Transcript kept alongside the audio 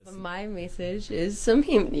My message is some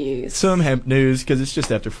hemp news. Some hemp news, because it's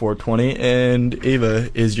just after 4:20, and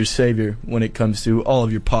Ava is your savior when it comes to all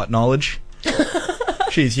of your pot knowledge.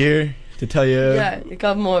 She's here to tell you. Yeah, a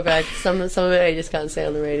couple more about some of it I just can't say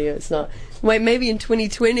on the radio. It's not. Wait, maybe in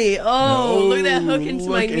 2020. Oh, look at that hook into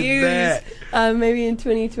my news. Maybe in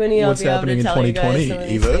 2020 I'll be able to tell you guys some of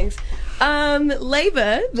these things.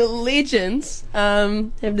 Labour, the legends,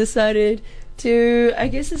 have decided to, I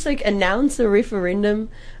guess it's like announce a referendum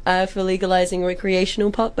for legalizing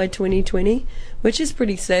recreational pot by 2020, which is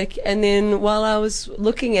pretty sick. And then while I was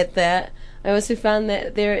looking at that, I also found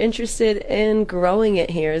that they're interested in growing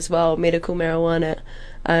it here as well, medical marijuana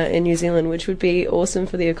in New Zealand, which would be awesome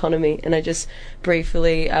for the economy. And I just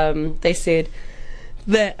briefly, they said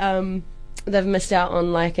that they've missed out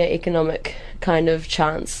on like an economic kind of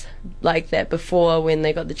chance like that before, when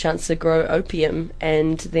they got the chance to grow opium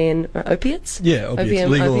and then opiates. Yeah, opiates,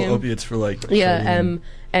 legal opiates for like. Yeah,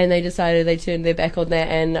 and they decided they turned their back on that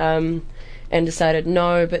and decided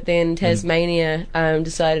no, but then Tasmania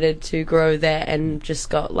decided to grow that and just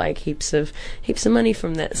got like heaps of money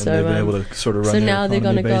from that. And so they've been able to sort of run their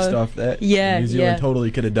economy based off that. Yeah, New Zealand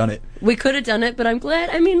totally could have done it. We could have done it, but I'm glad.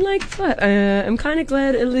 I mean, like, I'm kind of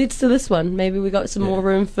glad it leads to this one. Maybe we got some more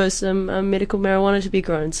room for some medical marijuana to be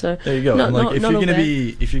grown. So there you go. And like, if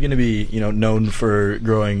you're gonna be, known for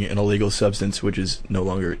growing an illegal substance, which is no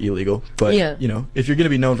longer illegal, but if you're gonna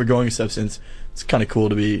be known for growing a substance, it's kind of cool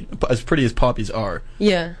to be as pretty as poppies are.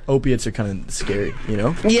 Yeah. Opiates are kind of scary,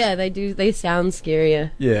 Yeah, they do. They sound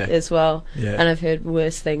scarier. Yeah. As well. Yeah. And I've heard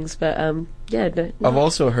worse things, but yeah. No. I've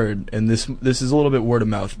also heard, and this is a little bit word of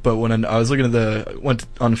mouth, but when I was looking at went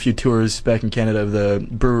on a few tours back in Canada of the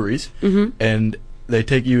breweries, and they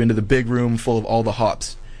take you into the big room full of all the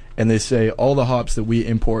hops, and they say all the hops that we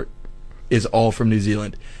import is all from New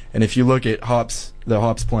Zealand. And if you look at the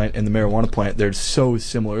hops plant and the marijuana plant, they're so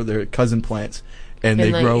similar. They're cousin plants, and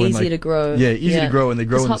they like grow easy to grow. Yeah, easy to grow, and they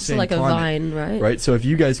grow in the same climate. Hops are like climate, a vine, right? Right. So if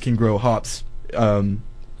you guys can grow hops, and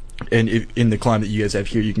if, in the climate you guys have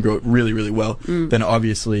here, you can grow it really, really well. Then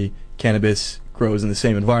obviously cannabis grows in the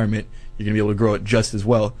same environment. You're gonna be able to grow it just as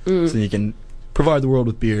well. So then you can provide the world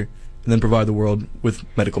with beer, and then provide the world with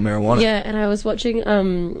medical marijuana. Yeah, and I was watching.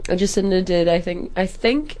 Jacinda did. I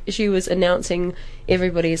think she was announcing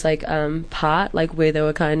everybody's like part, like where they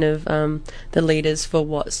were kind of the leaders for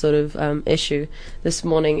what sort of issue this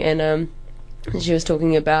morning, and she was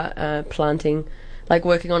talking about planting, like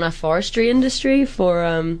working on our forestry industry for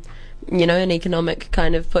an economic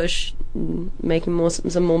kind of push, making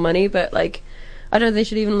some more money. But like, I don't know, they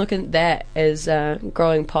should even look at that as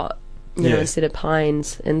growing pot. Instead of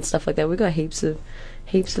pines and stuff like that. We've got heaps of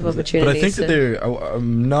opportunities. But I think that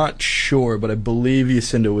I'm not sure, but I believe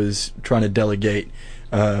Jacinda was trying to delegate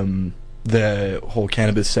the whole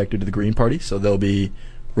cannabis sector to the Green Party, so they'll be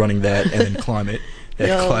running that, and then climate.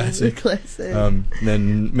 Classic.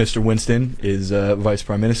 Then Mr. Winston is Vice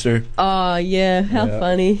Prime Minister. Oh, yeah. How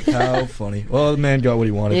funny. How funny. Well, the man got what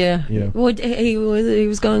he wanted. Yeah. Well, he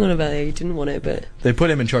was going on about it. He didn't want it, but... They put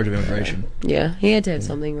him in charge of immigration. Yeah, he had to have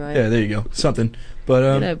something, right? Yeah, there you go. Something.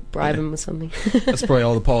 But bribe him with something. That's probably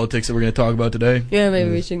all the politics that we're going to talk about today. Yeah, maybe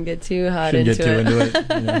we shouldn't get too hard into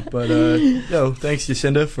it. But thanks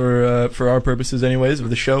Jacinda for our purposes, anyways, of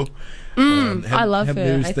the show. I love her.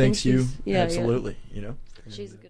 News, I thanks think you. Absolutely. She's a good